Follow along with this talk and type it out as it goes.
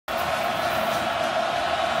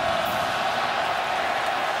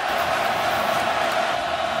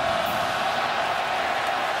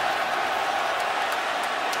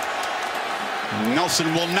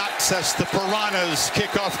Nelson will not test the Piranhas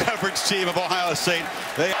kickoff coverage team of Ohio State.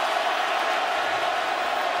 They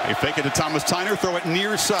fake it to Thomas Tyner, throw it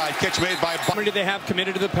near side, catch made by How many do they have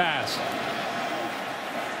committed to the pass?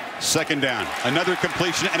 Second down, another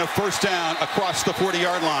completion and a first down across the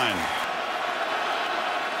 40-yard line.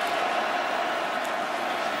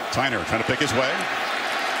 Tyner trying to pick his way.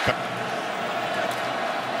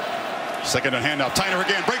 Second and handoff. Tyner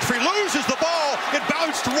again breaks free, loses the ball. It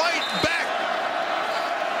bounced right back.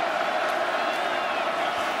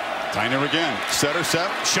 Tyner again. Setter set.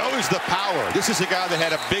 Shows the power. This is a guy that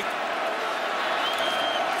had a big.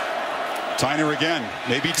 Tyner again.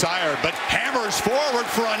 Maybe tired, but hammers forward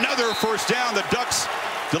for another first down. The Ducks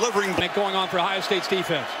delivering. Going on for Ohio State's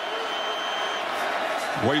defense.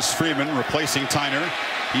 Royce Freeman replacing Tyner.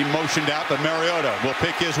 He motioned out, but Mariota will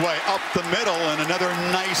pick his way up the middle, and another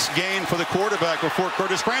nice gain for the quarterback before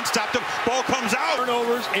Curtis Grant stopped him. Ball comes out.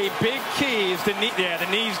 Turnovers, a big key is the knee. Yeah, the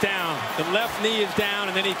knee's down. The left knee is down,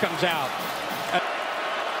 and then he comes out.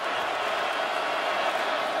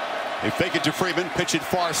 They fake it to Freeman, pitch it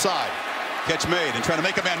far side. Catch made, and trying to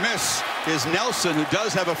make a man miss is Nelson, who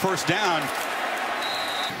does have a first down.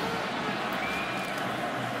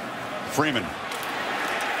 Freeman.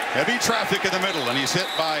 Heavy traffic in the middle, and he's hit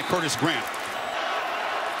by Curtis Grant.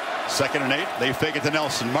 2nd and 8. They fake it to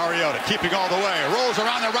Nelson. Mariota keeping all the way. Rolls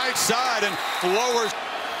around the right side and lowers.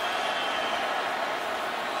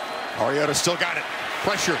 Mariota still got it.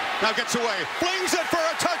 Pressure. Now gets away. Flings it for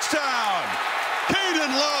a touchdown.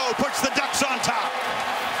 Caden Lowe puts the Ducks on top.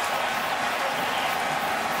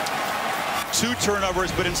 2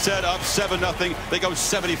 turnovers, but instead of 7-0, they go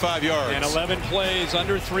 75 yards. And 11 plays,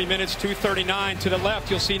 under 3 minutes, 2:39 to the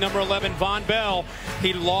left. You'll see number 11, Von Bell.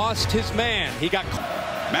 He lost his man. He got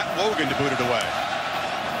Matt Logan to boot it away.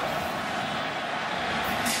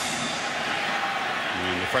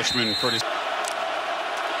 And the freshman Curtis.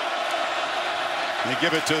 They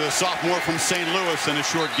give it to the sophomore from St. Louis in a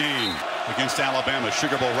short gain against Alabama.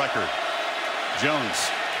 Sugar Bowl record.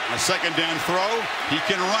 Jones, a 2nd down throw. He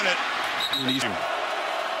can run it.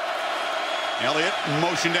 Elliott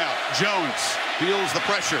motioned out. Jones feels the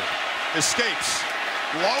pressure, escapes,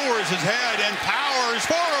 lowers his head, and powers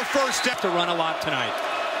for a first down. To run a lot tonight.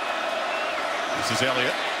 This is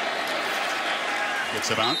Elliott.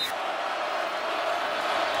 Gets it on.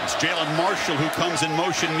 It's Jalen Marshall who comes in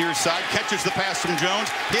motion near side, catches the pass from Jones,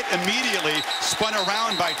 hit immediately, spun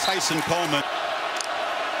around by Tyson Coleman.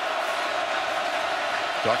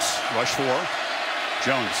 Ducks rush 4.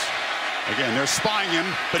 Jones. Again, they're spying him,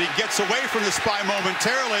 but he gets away from the spy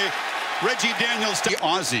momentarily. Reggie Daniels, the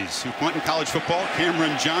Aussies who went in college football.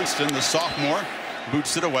 Cameron Johnston, the sophomore,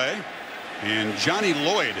 boots it away. And Johnny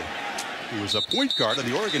Lloyd, who was a point guard of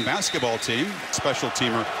the Oregon basketball team, special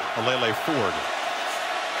teamer Alele Ford.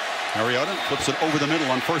 Mariota flips it over the middle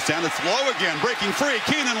on first down. It's Lowe again, breaking free.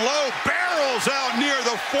 Keenan Lowe barrels out near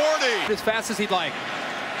the 40. As fast as he'd like.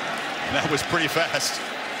 That was pretty fast.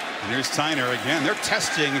 And here's Tyner again. They're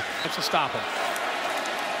testing. That's to stop him.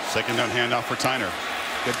 2nd down handoff for Tyner.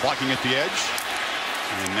 Good blocking at the edge.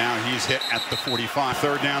 And now he's hit at the 45.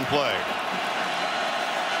 3rd down play.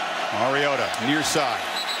 Mariota near side.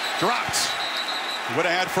 Dropped. Would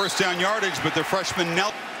have had first down yardage, but the freshman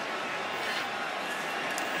knelt.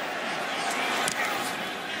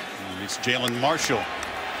 And it's Jalen Marshall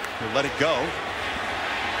who let it go.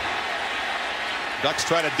 Ducks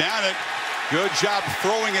try to down it. Good job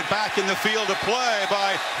throwing it back in the field of play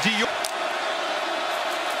by Dior.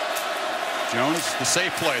 Jones, the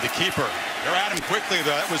safe play, the keeper. They're at him quickly,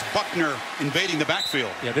 though. That was Buckner invading the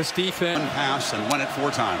backfield. Yeah, this defense. One pass and won it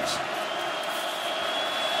 4 times.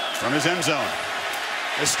 From his end zone.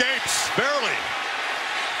 Escapes, barely.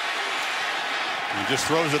 He just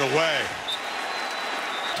throws it away.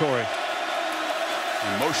 Torrey.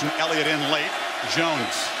 And motion Elliott in late.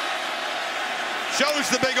 Jones. Shows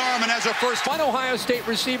the big arm and has a first. One Ohio State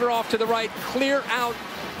receiver off to the right, clear out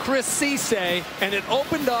Chris Cisse, and it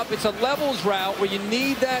opened up. It's a levels route where you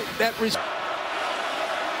need that rolls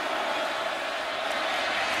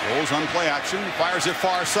on play action, fires it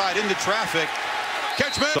far side into traffic.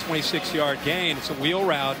 Catch man. 26-yard gain. It's a wheel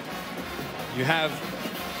route. You have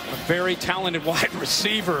a very talented wide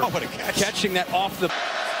receiver. Oh, what a catch. Catching that off the.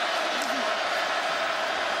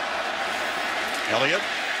 Elliott.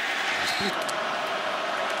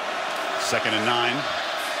 2nd and 9.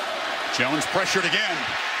 Jones pressured again.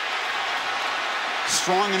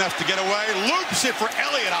 Strong enough to get away. Loops it for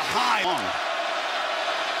Elliott. A high.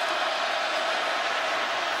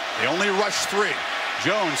 They only rush 3.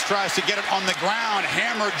 Jones tries to get it on the ground.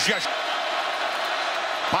 Hammered just.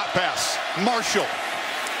 Hot pass. Marshall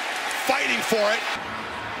fighting for it.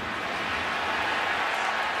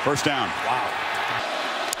 First down. Wow.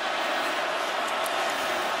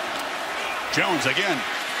 Jones again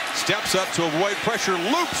steps up to avoid pressure,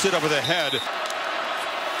 loops it over the head.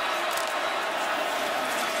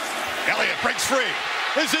 Elliott breaks free.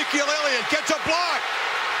 Ezekiel Elliott gets a block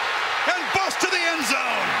and busts to the end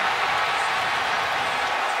zone.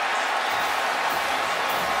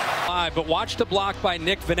 But watch the block by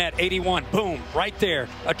Nick Vannett, 81. Boom, right there.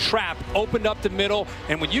 A trap opened up the middle.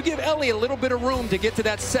 And when you give Elliott a little bit of room to get to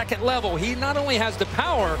that second level, he not only has the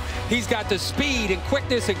power, he's got the speed and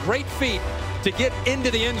quickness and great feet to get into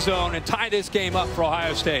the end zone and tie this game up for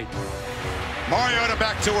Ohio State. Mariota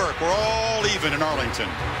back to work. We're all even in Arlington.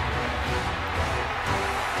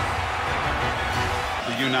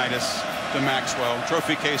 The Unitas, the Maxwell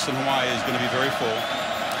trophy case in Hawaii is going to be very full.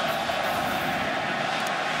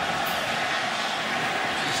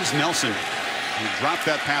 This is Nelson. He dropped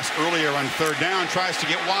that pass earlier on third down, tries to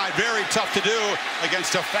get wide. Very tough to do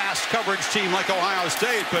against a fast coverage team like Ohio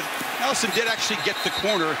State, but Nelson did actually get the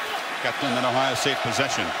corner. Got them in Ohio State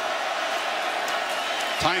possession.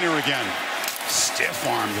 Tyner again. Stiff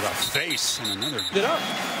arm to the face. And another. Get up.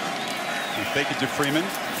 He fake it to Freeman.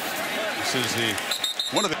 This is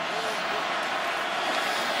one of the.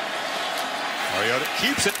 Mariota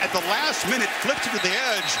keeps it at the last minute, flipped it to the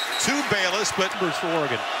edge to Bayless, but For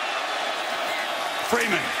Oregon.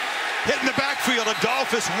 Freeman hitting the backfield.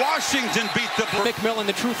 Adolphus Washington beat the. McMillan,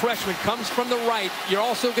 the true freshman, comes from the right. You're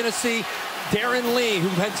also going to see Darren Lee, who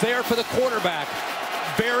heads there for the quarterback.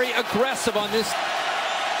 Very aggressive on this.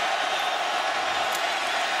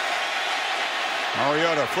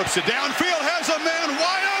 Mariota flips it downfield, has a man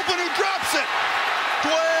wide open who drops it.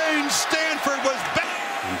 Dwayne Stanford was back.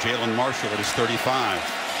 And Jalen Marshall at his 35.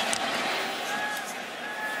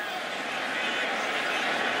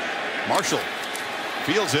 Marshall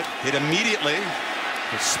feels it, hit immediately.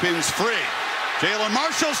 It spins free. Jalen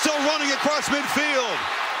Marshall still running across midfield.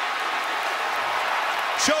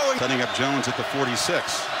 Showing. Setting up Jones at the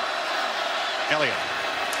 46. Elliott.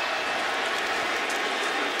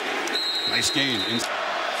 Nice gain.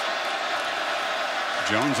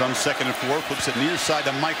 Jones on 2nd and 4, flips it near side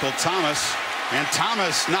to Michael Thomas, and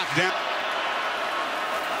Thomas knocked down.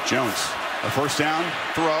 Jones, a first down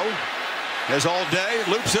throw, as all day,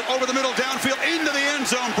 loops it over the middle downfield into the end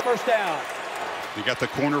zone. First down. You got the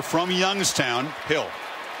corner from Youngstown, Hill.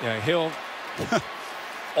 Yeah, Hill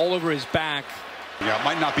all over his back. Yeah,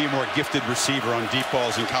 might not be a more gifted receiver on deep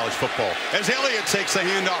balls in college football. As Elliott takes the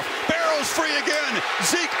handoff, barrels free again.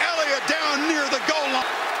 Zeke Elliott down near the goal line.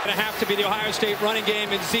 Going to have to be the Ohio State running game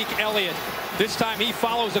and Zeke Elliott. This time he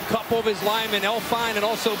follows a couple of his linemen, Elfine and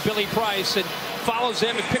also Billy Price, and follows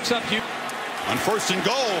them and picks up you. On 1st and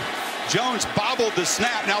goal, Jones bobbled the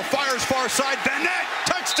snap, now fires far side. Vannett,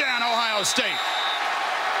 touchdown Ohio State.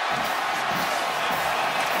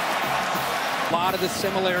 A lot of the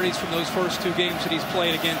similarities from those first two games that he's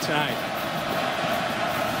played again tonight.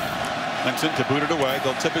 Clemson to boot it away.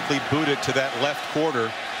 They'll typically boot it to that left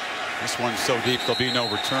quarter. This one's so deep there'll be no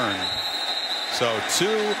return. So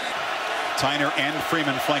two, Tyner and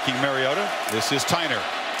Freeman flanking Mariota. This is Tyner.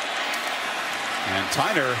 And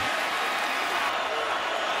Tyner.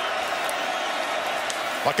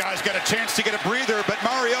 Buckeyes got a chance to get a breather, but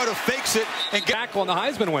Mariota fakes it and tackle on the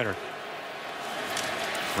Heisman winner.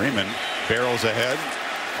 Freeman barrels ahead,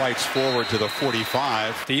 fights forward to the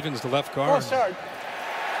 45. Stevens, the left guard. False start.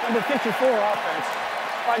 Number 54 offense.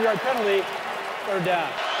 5-yard penalty. Third down.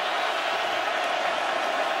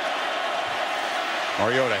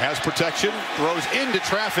 Mariota has protection, throws into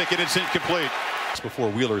traffic, and it's incomplete. It's before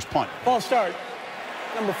Wheeler's punt. False start.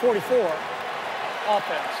 Number 44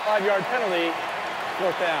 offense. 5-yard penalty.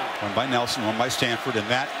 Fourth down. One by Nelson, one by Stanford, and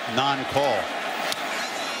that non-call.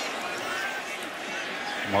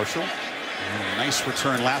 Marshall, a nice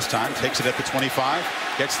return last time, takes it at the 25,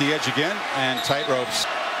 gets the edge again, and tight ropes.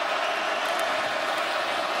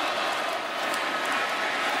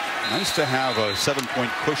 Nice to have a 7-point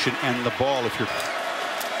cushion and the ball if you're.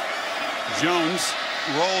 Jones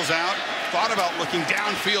rolls out, thought about looking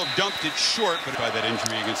downfield, dumped it short, but by that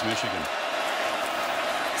injury against Michigan.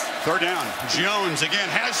 Third down, Jones again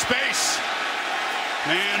has space,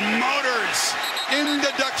 and motors into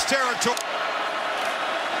Ducks territory.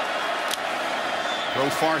 Throw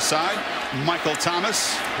far side. Michael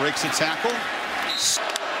Thomas breaks a tackle.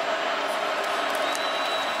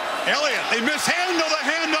 Elliott, they mishandle the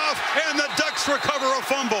handoff, and the Ducks recover a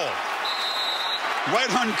fumble. Right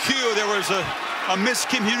on cue, there was a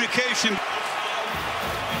miscommunication.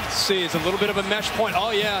 See, it's a little bit of a mesh point.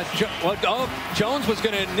 Oh, yeah. Jones was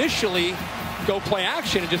going to initially go play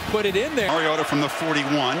action and just put it in there. Mariota from the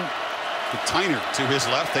 41. Tyner to his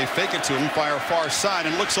left. They fake it to him, fire far side,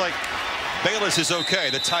 and it looks like Bayless is okay.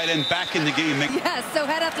 The tight end back in the game. Yes, so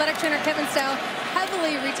head athletic trainer Kevin Stowe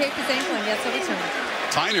heavily retaped his ankle, and yes, he'll return.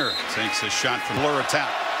 Tyner takes a shot from blur attack.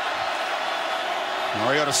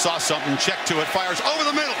 Mariota saw something, checked to it, fires over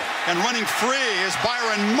the middle, and running free is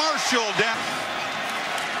Byron Marshall down.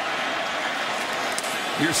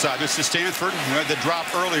 Near side, this is Stanford, who had the drop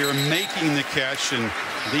earlier, making the catch and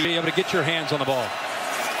be able to get your hands on the ball.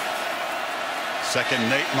 Second,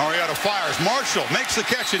 Nate. Mariota fires. Marshall makes the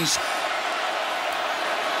catch and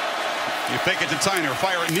you fake it to Tyner.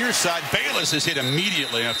 Fire it near side. Bayless is hit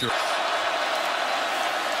immediately after.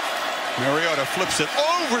 Mariota flips it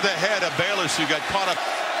over the head of Bayless, who got caught up.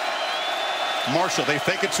 Marshall, they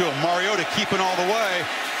fake it to him. Mariota keeping all the way.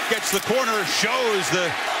 Gets the corner, shows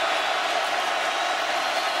the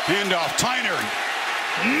handoff. Tyner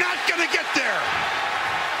not going to get there.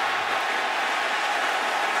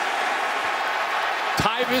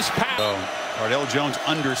 Tyvis pass. Cardale Jones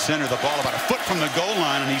under center, the ball about a foot from the goal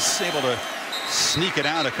line, and he's able to sneak it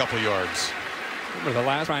out a couple yards. Remember the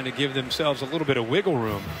last trying to give themselves a little bit of wiggle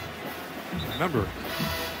room. Remember,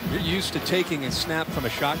 you're used to taking a snap from a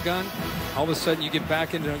shotgun. All of a sudden you get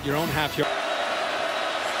back into your own half yard.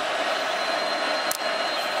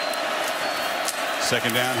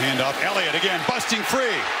 Second down, handoff. Elliott again busting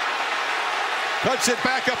free. Cuts it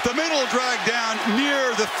back up the middle, dragged down near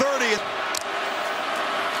the 30.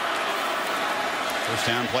 First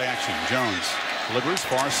down, play action. Jones delivers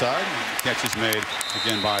far side. Catch is made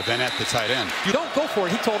again by Vannett, the tight end. You don't go for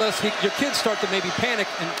it. He told us your kids start to maybe panic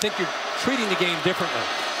and think you're treating the game differently.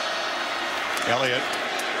 Elliott.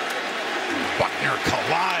 Buckner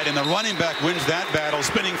collide, and the running back wins that battle.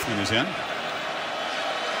 Spinning from his end.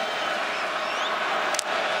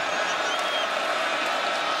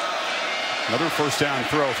 Another first down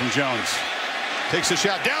throw from Jones. Takes a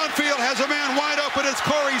shot downfield, has a man wide open. It's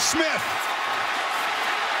Corey Smith.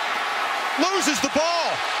 Loses the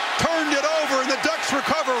ball, turned it over, and the Ducks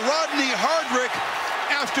recover. Rodney Hardrick,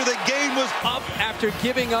 after the game was up after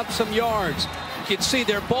giving up some yards. You can see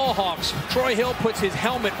they're ball hawks. Troy Hill puts his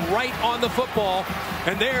helmet right on the football,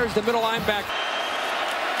 and there's the middle linebacker.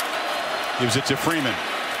 Gives it to Freeman.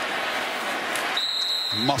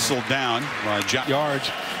 Muscled down by John. Yards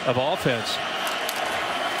of offense.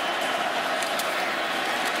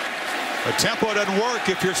 The tempo doesn't work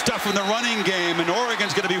if you're stuffing the running game, and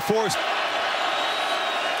Oregon's going to be forced.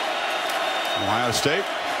 Ohio State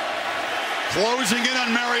closing in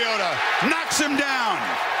on Mariota, knocks him down.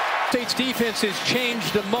 State's defense has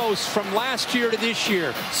changed the most from last year to this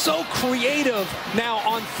year. So creative now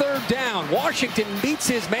on third down. Washington beats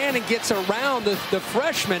his man and gets around the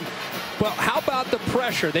freshman. But how about the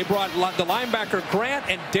pressure? They brought the linebacker Grant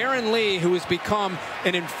and Darren Lee, who has become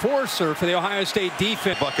an enforcer for the Ohio State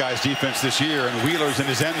defense. Buckeyes defense this year, and Wheeler's in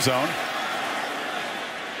his end zone.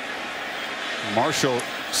 Marshall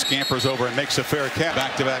scampers over and makes a fair catch.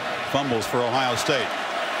 Back-to-back fumbles for Ohio State.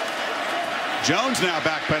 Jones now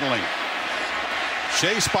backpedaling.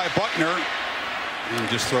 Chased by Buckner, and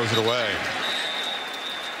just throws it away.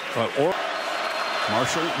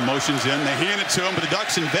 Marshall motions in. They hand it to him, but the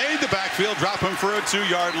Ducks invade the backfield, drop him for a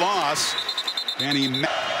 2-yard loss. And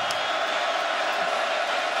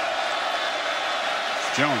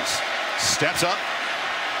Jones steps up,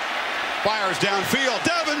 fires downfield.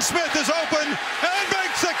 Devin Smith is open and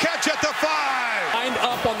makes the catch at the 5. Lined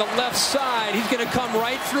up on the left side. He's going to come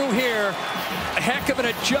right through here. A heck of an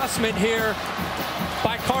adjustment here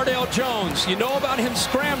by Cardale Jones. You know about him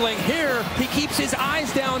scrambling. Here, he keeps his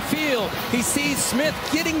eyes downfield. He sees Smith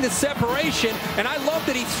getting the separation, and I love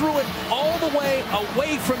that he threw it all the way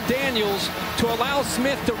away from Daniels to allow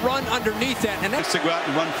Smith to run underneath that. And that's to go out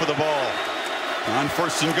and run for the ball. On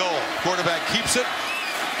first and goal, quarterback keeps it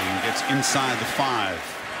and gets inside the 5.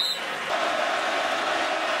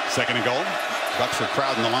 Second and goal. Ducks are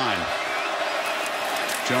crowding the line.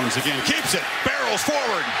 Jones again keeps it, barrels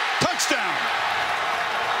forward, touchdown.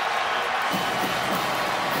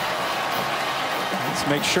 Let's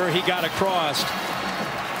make sure he got across.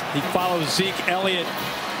 He follows Zeke Elliott.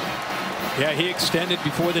 Yeah, he extended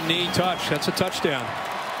before the knee touch. That's a touchdown.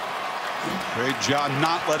 Great job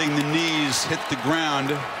not letting the knees hit the ground.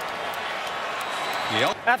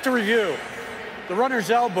 Yep. After review, the runner's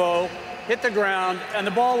elbow hit the ground, and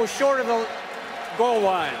the ball was short of the goal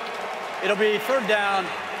line. It'll be third down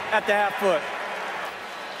at the half foot.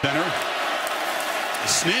 Center.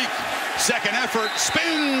 Sneak. Second effort.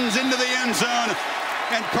 Spins into the end zone.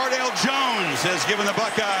 And Cardale Jones has given the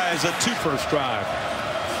Buckeyes a 2 first drive.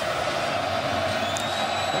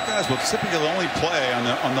 Buckeyes will typically only play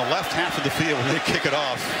on the left half of the field when they kick it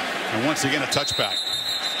off. And once again, a touchback.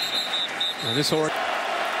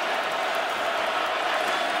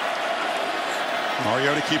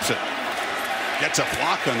 Mariota keeps it. Gets a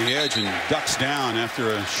block on the edge and ducks down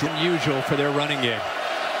after a short. Unusual for their running game.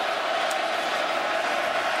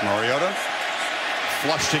 Mariota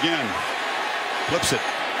flushed again. Flips it.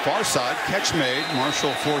 Far side. Catch made.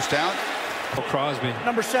 Marshall forced out. Crosby.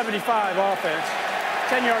 Number 75 offense.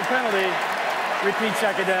 10-yard penalty. Repeat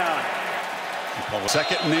second down.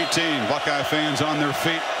 2nd and 18. Buckeye fans on their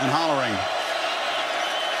feet and hollering.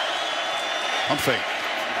 Pump fake.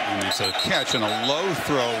 And it's a catch and a low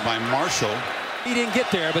throw by Marshall. He didn't get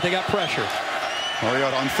there, but they got pressure.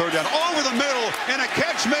 Mariota on 3rd down, over the middle, and a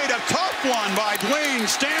catch made, a tough one by Dwayne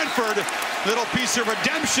Stanford. Little piece of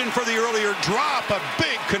redemption for the earlier drop, a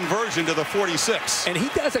big conversion to the 46. And he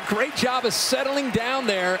does a great job of settling down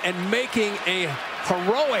there and making a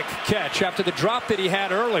heroic catch after the drop that he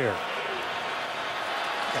had earlier.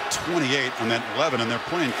 Got 28 on that 11, and they're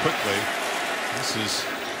playing quickly. This is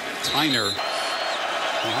Tyner.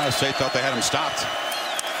 Ohio State thought they had him stopped.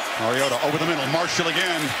 Mariota over the middle, Marshall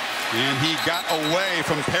again. And he got away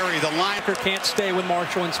from Perry. The line can't stay with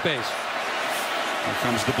Marshall in space. Here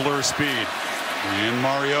comes the blur speed. And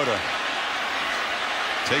Mariota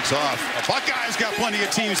takes off. The Buckeyes got plenty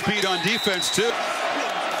of team speed on defense, too.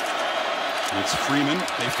 It's Freeman.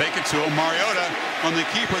 They fake it to him. Mariota on the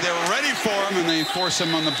keeper. They were ready for him, and they force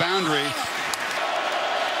him on the boundary.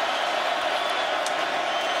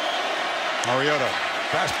 Mariota.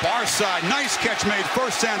 Pass far side. Nice catch made.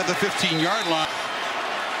 First down at the 15-yard line.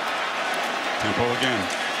 Tempo again.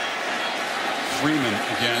 Freeman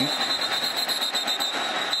again.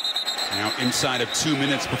 Now inside of 2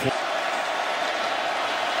 minutes before.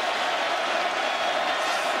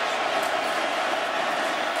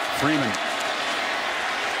 Freeman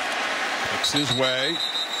picks his way.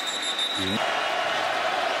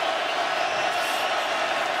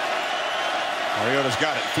 Mariota's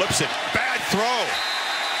got it. Flips it. Bad throw.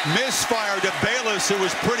 Misfire to Bayless, who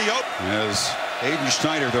was pretty open. As Aiden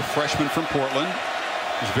Schneider, the freshman from Portland,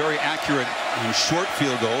 is very accurate in short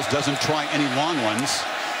field goals, doesn't try any long ones,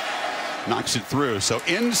 knocks it through. So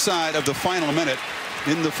inside of the final minute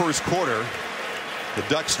in the first quarter, the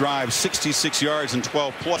Ducks drive 66 yards and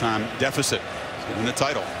 12 point time deficit in the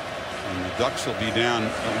title. And the Ducks will be down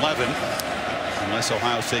 11 unless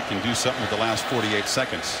Ohio State can do something with the last 48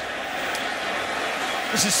 seconds.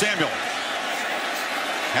 This is Samuel.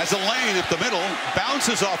 Has a lane up the middle,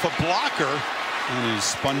 bounces off a blocker, and is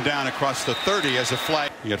spun down across the 30 as a flag.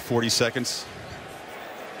 You got 40 seconds.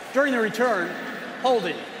 During the return,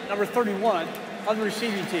 holding, number 31, on the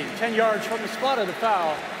receiving team. 10 yards from the spot of the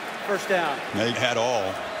foul, first down. They had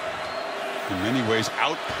all, in many ways,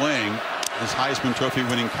 outplaying his Heisman Trophy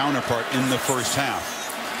winning counterpart in the first half.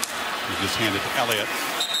 He just handed to Elliott.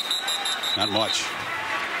 Not much.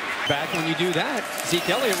 Back when you do that, Zeke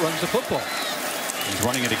Elliott runs the football. He's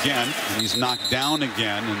running it again, and he's knocked down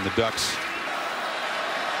again, and the Ducks.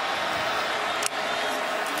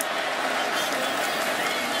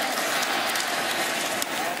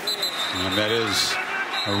 And that is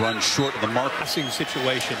a run short of the mark. Passing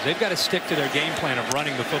situations. They've got to stick to their game plan of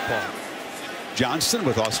running the football. Johnston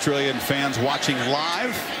with Australian fans watching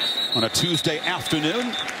live on a Tuesday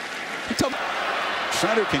afternoon.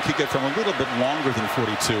 Schneider can kick it from a little bit longer than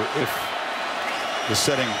 42 if the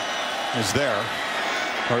setting is there.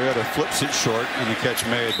 Mariota flips it short, and the catch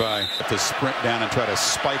made by the sprint down and try to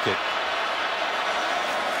spike it.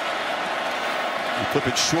 And flip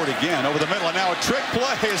it short again over the middle, and now a trick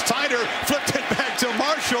play as Tyner flipped it back to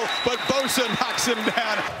Marshall, but Bosa knocks him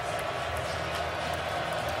down.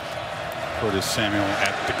 Curtis Samuel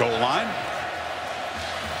at the goal line.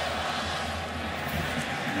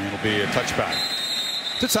 And it'll be a touchback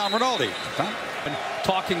to Tom Rinaldi. And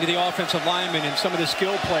talking to the offensive linemen and some of the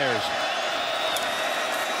skill players.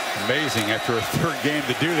 Amazing after a third game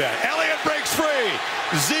to do that. Elliott breaks free.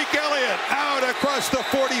 Zeke Elliott out across the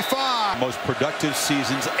 45. Most productive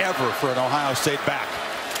seasons ever for an Ohio State back.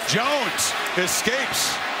 Jones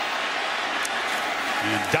escapes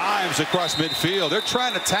and dives across midfield. They're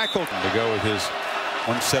trying to tackle to go with his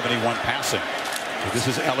 171 passing. So this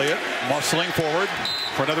is Elliott muscling forward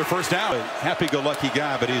for another first down. A happy-go-lucky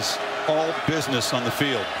guy, but he's all business on the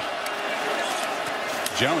field.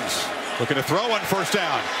 Jones looking to throw on first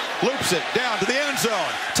down. Loops it down to the end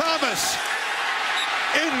zone. Thomas.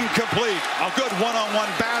 Incomplete. A good one-on-one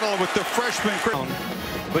battle with the freshman.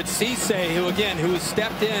 But Cisse, who has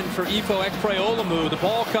stepped in for Ifo Ekpreolamu, the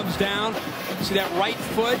ball comes down. See that right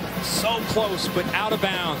foot? So close, but out of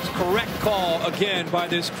bounds. Correct call again by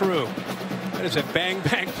this crew. That is a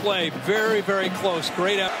bang-bang play. Very, very close.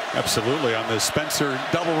 Great up. Absolutely on the Spencer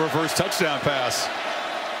double reverse touchdown pass.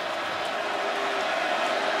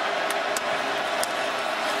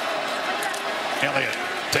 Elliott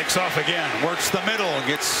takes off again, works the middle,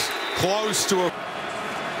 gets close to a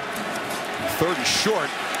third and short.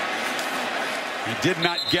 He did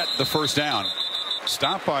not get the first down.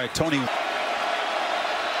 Stopped by Tony.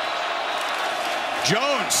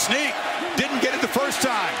 Jones sneak, didn't get it the first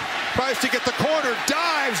time. Tries to get the corner,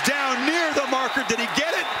 dives down near the marker. Did he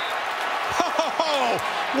get it? Oh,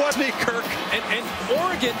 wasn't he, Kirk? And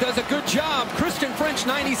Oregon does a good job. Christian French,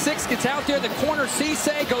 96, gets out there. The corner,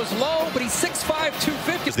 Cisse, goes low, but he's 6'5",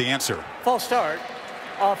 250. Is the answer. False start,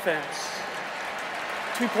 offense.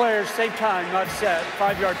 2 players, same time, not set.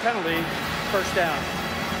 5-yard penalty, first down.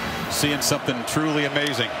 Seeing something truly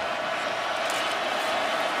amazing.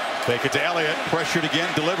 Fake it to Elliott, pressured again,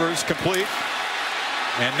 delivers, complete.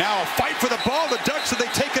 And now a fight for the ball. The Ducks, did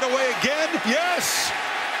they take it away again? Yes!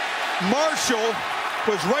 Marshall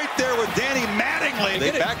was right there with Danny Mattingly.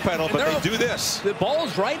 They backpedal, but they do this. The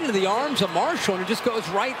ball's right into the arms of Marshall, and it just goes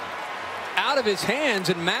right out of his hands,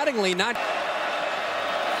 and Mattingly not...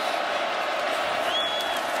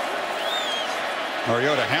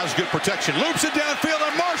 Mariota has good protection, loops it downfield,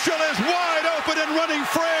 and Marshall is wide open and running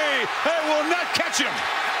free. They will not catch him.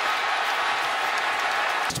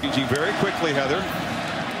 Speaking very quickly, Heather.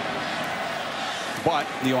 But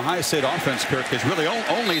the Ohio State offense, Kirk, has really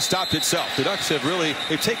only stopped itself. The Ducks have really,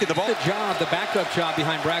 they've taken the ball. The backup job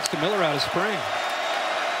behind Braxton Miller out of spring.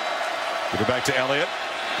 Give it back to Elliott.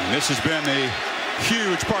 And this has been a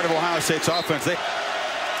huge part of Ohio State's offense. This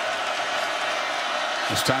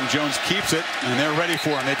time Jones keeps it, and they're ready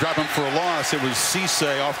for him. They drop him for a loss. It was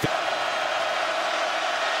Cisse off the...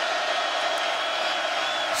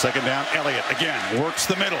 Second down, Elliott again works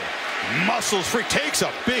the middle. Muscles free, takes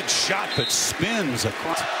a big shot, but spins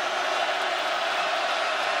across.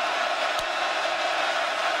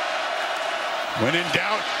 When in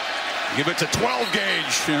doubt, give it to 12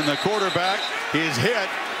 gauge, and the quarterback is hit.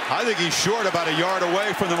 I think he's short, about a yard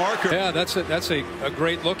away from the marker. Yeah, that's a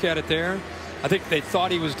great look at it there. I think they thought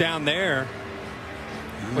he was down there.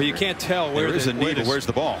 Well, you can't tell where there is a needle. Where's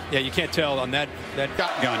the ball? Yeah, you can't tell on that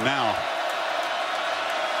shotgun now.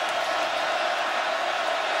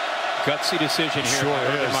 Gutsy decision here by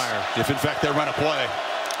Urban Meyer. If in fact they run a play.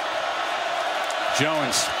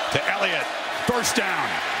 Jones to Elliott. First down.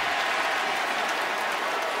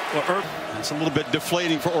 Well, that's a little bit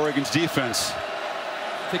deflating for Oregon's defense.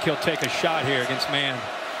 I think he'll take a shot here against man.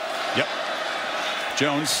 Yep.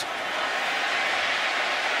 Jones.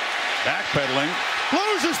 Backpedaling.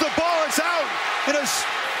 Loses the ball. It's out. In a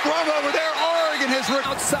scrum over there. Oregon has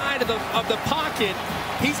outside of the pocket.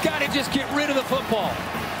 He's got to just get rid of the football.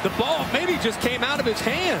 The ball maybe just came out of his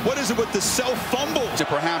hand. What is it with the self-fumble? To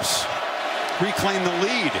perhaps reclaim the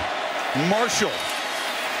lead. Marshall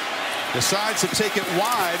decides to take it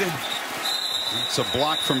wide. It's a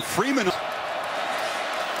block from Freeman.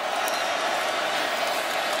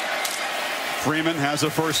 Freeman has a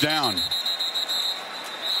first down.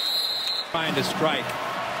 Trying to strike.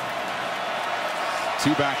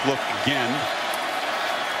 2-back look again.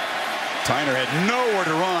 Tyner had nowhere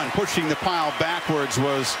to run. Pushing the pile backwards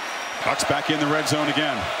was Ducks back in the red zone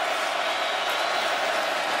again.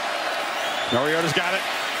 Mariota's got it.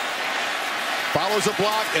 Follows a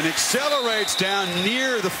block and accelerates down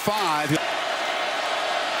near the 5.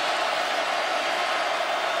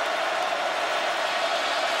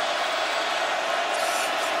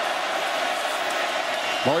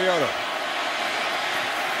 Mariota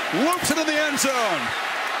loops it in the end zone.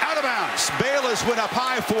 Out of bounds. Bayless went up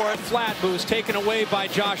high for it. Flat, but was taken away by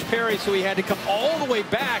Josh Perry, so he had to come all the way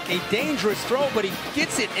back. A dangerous throw, but he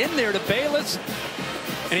gets it in there to Bayless,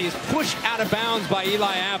 and he's pushed out of bounds by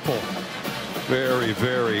Eli Apple. Very,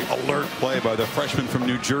 very alert play by the freshman from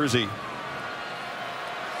New Jersey.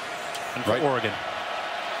 And for Oregon.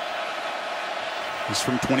 He's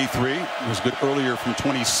from 23. He was good earlier from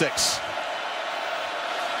 26.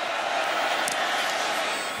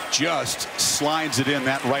 Just slides it in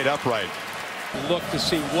that right upright. Look to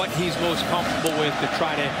see what he's most comfortable with to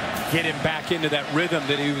try to get him back into that rhythm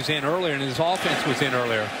that he was in earlier and his offense was in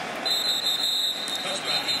earlier.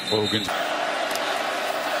 Hogan.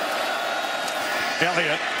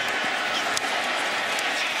 Elliott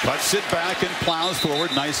cuts it back and plows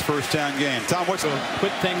forward. Nice first down game. Tom, what's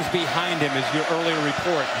put things behind him is your earlier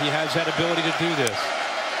report. He has that ability to do this.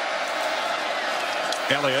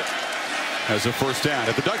 Elliott has a first down.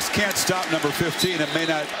 If the Ducks can't stop number 15, it may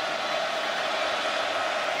not.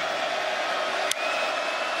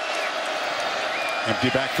 Empty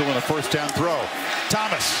backfield and a first down throw.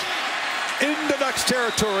 Thomas into Ducks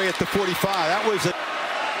territory at the 45. That was it.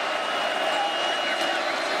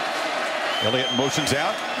 Elliott motions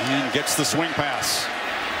out and gets the swing pass.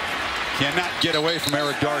 Cannot get away from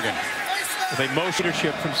Eric Dargan. with a motion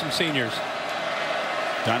leadership from some seniors.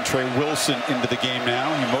 Dontre Wilson into the game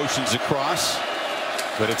now. He motions across,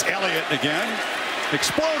 but it's Elliott again.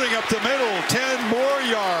 Exploding up the middle, 10 more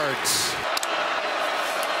yards.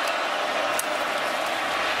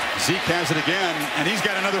 Zeke has it again, and he's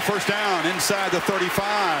got another first down inside the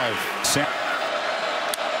 35.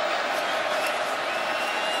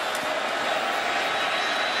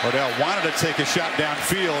 Odell wanted to take a shot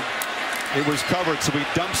downfield. It was covered, so he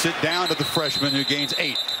dumps it down to the freshman who gains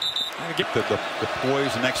 8. The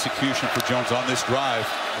poise and execution for Jones on this drive,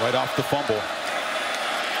 right off the fumble.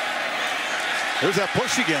 There's that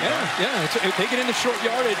push again. Yeah, they get into short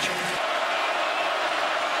yardage.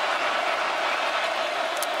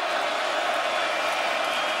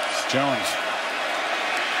 Jones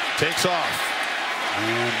takes off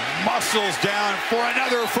and muscles down for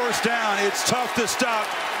another first down. It's tough to stop.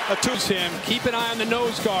 Him. Keep an eye on the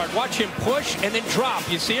nose guard. Watch him push and then drop.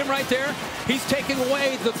 You see him right there? He's taking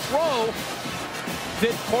away the throw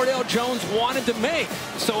that Cordell Jones wanted to make.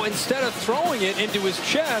 So instead of throwing it into his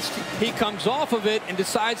chest, he comes off of it and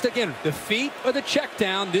decides to, again, the feet or the check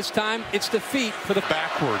down. This time it's the feet for the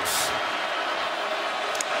backwards.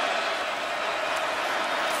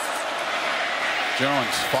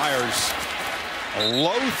 Jones fires a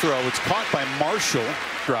low throw. It's caught by Marshall.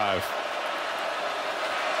 Drive.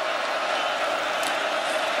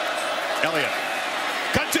 Elliott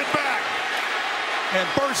cuts it back and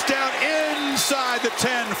bursts down inside the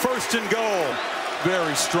 10. First and goal.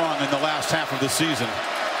 Very strong in the last half of the season.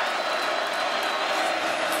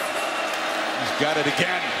 He's got it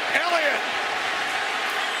again. Elliott!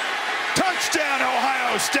 Touchdown,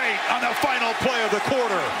 Ohio State on the final play of the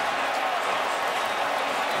quarter.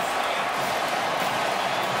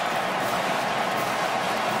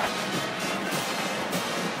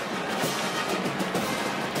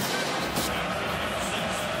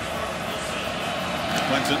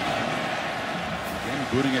 Clemson again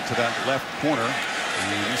booting it to that left corner,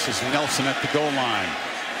 and this is Nelson at the goal line.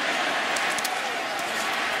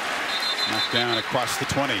 Knocked down across the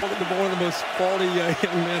 20. One of the most quality young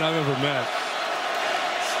men I've ever met.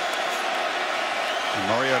 And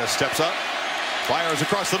Mariota steps up, fires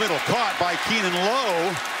across the middle, caught by Keenan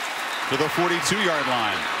Lowe to the 42-yard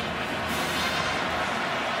line.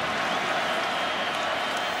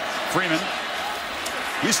 Freeman,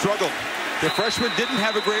 he struggled. The freshman didn't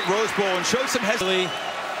have a great Rose Bowl and showed some hesitancy.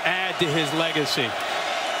 Add to his legacy.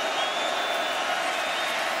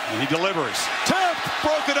 And he delivers. Tipped,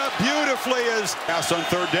 broken up beautifully as pass on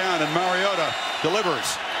third down, and Mariota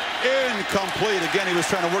delivers. Incomplete. Again, he was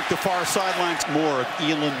trying to work the far sidelines. More of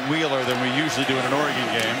Elon Wheeler than we usually do in an Oregon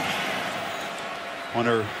game.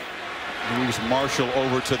 Hunter moves Marshall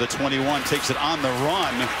over to the 21, takes it on the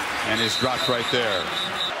run, and is dropped right there.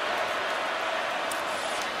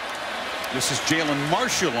 This is Jalen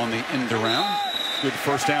Marshall on the end around. Good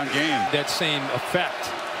first down game. That same effect.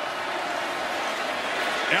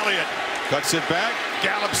 Elliott cuts it back,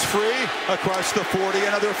 gallops free across the 40.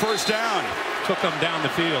 Another first down. Took him down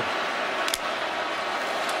the field.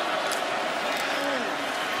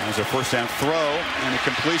 There's a first down throw and a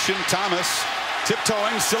completion. Thomas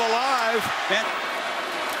tiptoeing, still alive. And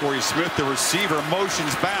Corey Smith, the receiver,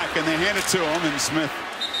 motions back, and they hand it to him. And Smith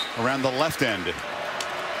around the left end.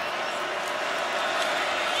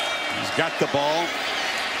 He's got the ball.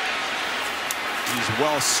 He's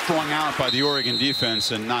well strung out by the Oregon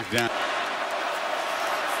defense and knocked down.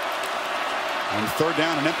 On third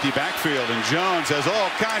down, an empty backfield, and Jones has all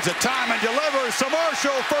kinds of time and delivers to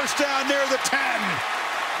Marshall. First down near the 10.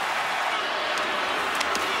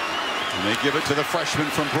 And they give it to the freshman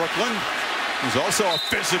from Brooklyn, who's also a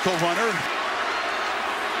physical runner.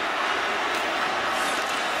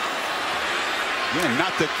 Again,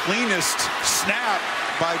 not the cleanest snap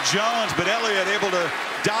by Jones, but Elliott able to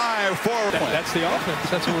dive forward. That's the offense.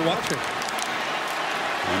 That's what we're watching.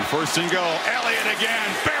 And first and goal. Elliott again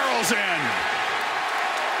barrels in.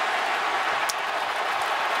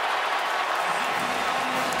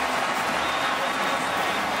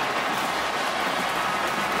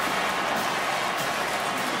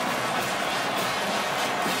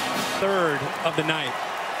 Third of the night.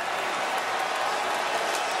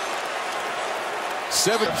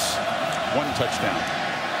 7, 1 touchdown,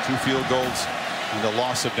 2 field goals, and a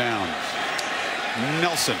loss of downs.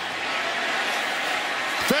 Nelson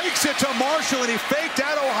fakes it to Marshall, and he faked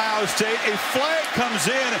at Ohio State. A flag comes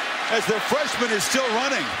in as the freshman is still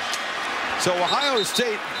running. So Ohio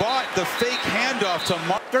State bought the fake handoff to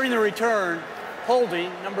Marshall. During the return,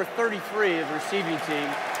 Holding, number 33 of the receiving team,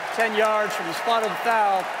 10 yards from the spot of the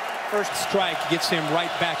foul. First strike gets him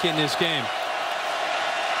right back in this game.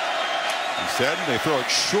 Instead, they throw it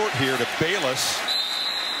short here to Bayless.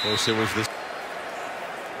 Of course, it was this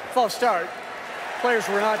False start. Players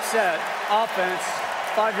were not set. Offense,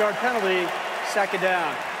 5-yard penalty, second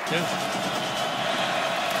down.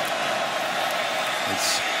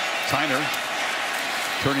 It's Tyner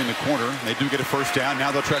turning the corner. They do get a first down.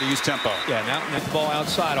 Now they'll try to use tempo. Yeah, now the ball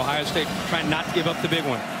outside. Ohio State trying not to give up the big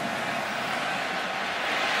one.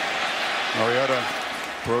 Mariota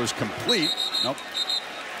throws complete. Nope.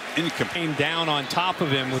 Incomplete. Came down on top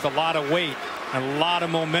of him with a lot of weight, a lot of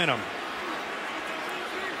momentum.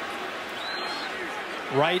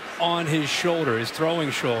 Right on his shoulder, his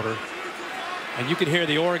throwing shoulder. And you can hear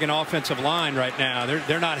the Oregon offensive line right now.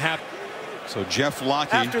 They're not happy. So Jeff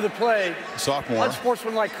Locke, After the play, sophomore.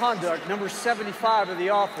 unsportsmanlike conduct, number 75 of the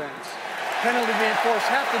offense. Penalty being forced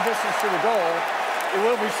half the distance to the goal. It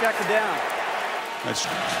will be second down. That's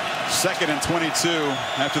 2nd and 22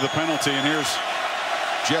 after the penalty. And here's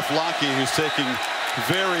Jeff Locke, who's taking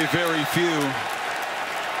very, very few,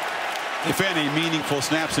 if any, meaningful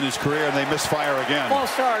snaps in his career, and they misfire again.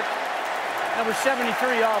 False start. Number 73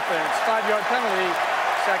 offense. 5-yard penalty.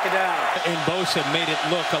 Second down. And Bosa made it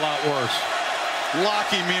look a lot worse.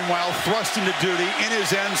 Locke, meanwhile, thrust into duty in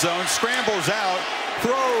his end zone, scrambles out,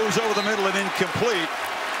 throws over the middle and incomplete.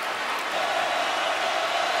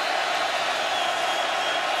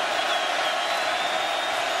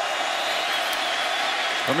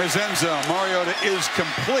 From his end zone, Mariota is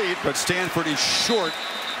complete, but Stanford is short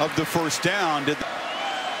of the first down.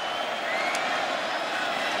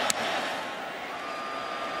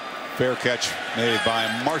 Fair catch made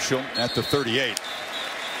by Marshall at the 38.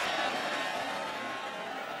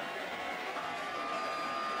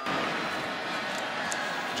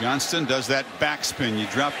 Johnston does that backspin. You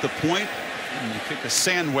drop the point and you kick a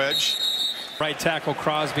sand wedge. Right tackle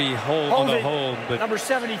Crosby on the hold, but number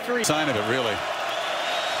 73. Sign of it, really.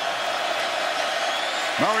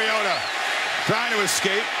 Mariota trying to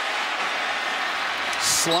escape.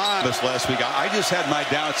 Slide this last week. I just had my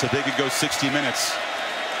doubts that they could go 60 minutes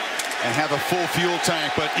and have a full fuel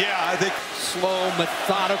tank, but yeah, I think slow,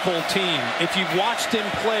 methodical team. If you've watched him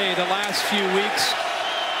play the last few weeks.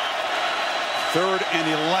 3rd and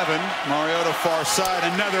 11. Mariota far side.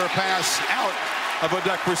 Another pass out of a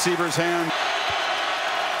Duck receiver's hand.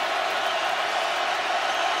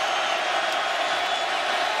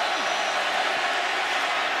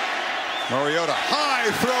 Mariota high,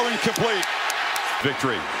 throw incomplete.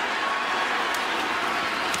 Victory.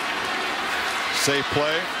 Safe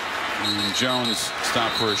play. And Jones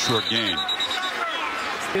stopped for a short gain.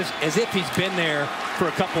 As if he's been there for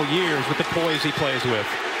a couple years with the poise he plays with.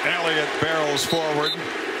 Elliott barrels forward.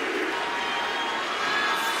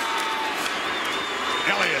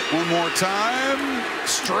 Elliott one more time.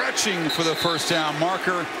 Stretching for the first down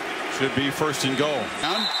marker. Should be 1st and goal.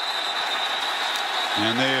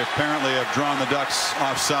 And they apparently have drawn the Ducks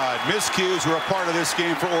offside. Miscues were a part of this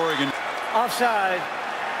game for Oregon. Offside.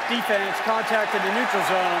 Defense contacted the neutral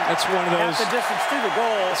zone. That's one of those. Half the distance to the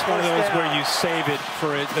goal. That's one of those where you save it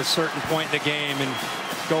for a certain point in the game and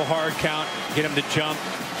go hard count, get them to jump.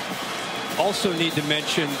 Also need to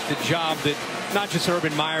mention the job that not just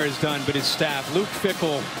Urban Meyer has done, but his staff. Luke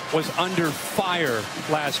Fickell was under fire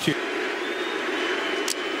last year.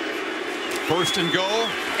 1st and goal.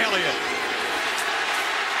 Elliott.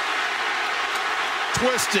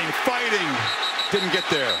 Twisting, fighting. Didn't get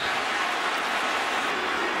there.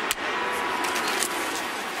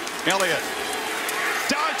 Elliott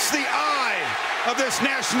dots the eye of this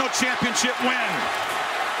national championship win.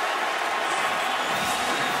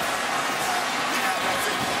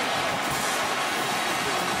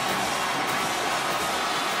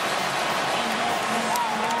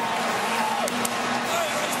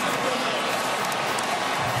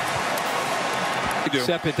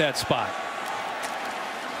 Except at that spot.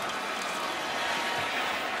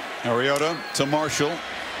 Mariota to Marshall.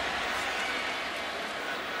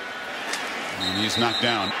 And he's knocked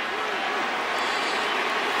down.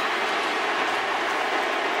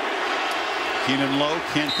 Keenan Lowe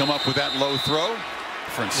can't come up with that low throw.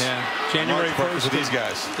 Yeah, January 1st for these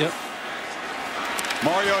guys. Yep.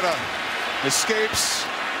 Mariota escapes.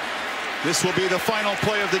 This will be the final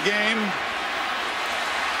play of the game.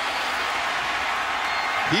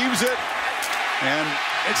 Heaves it, and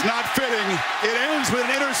it's not fitting. It ends with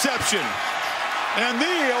an interception. And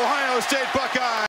the Ohio State Buckeyes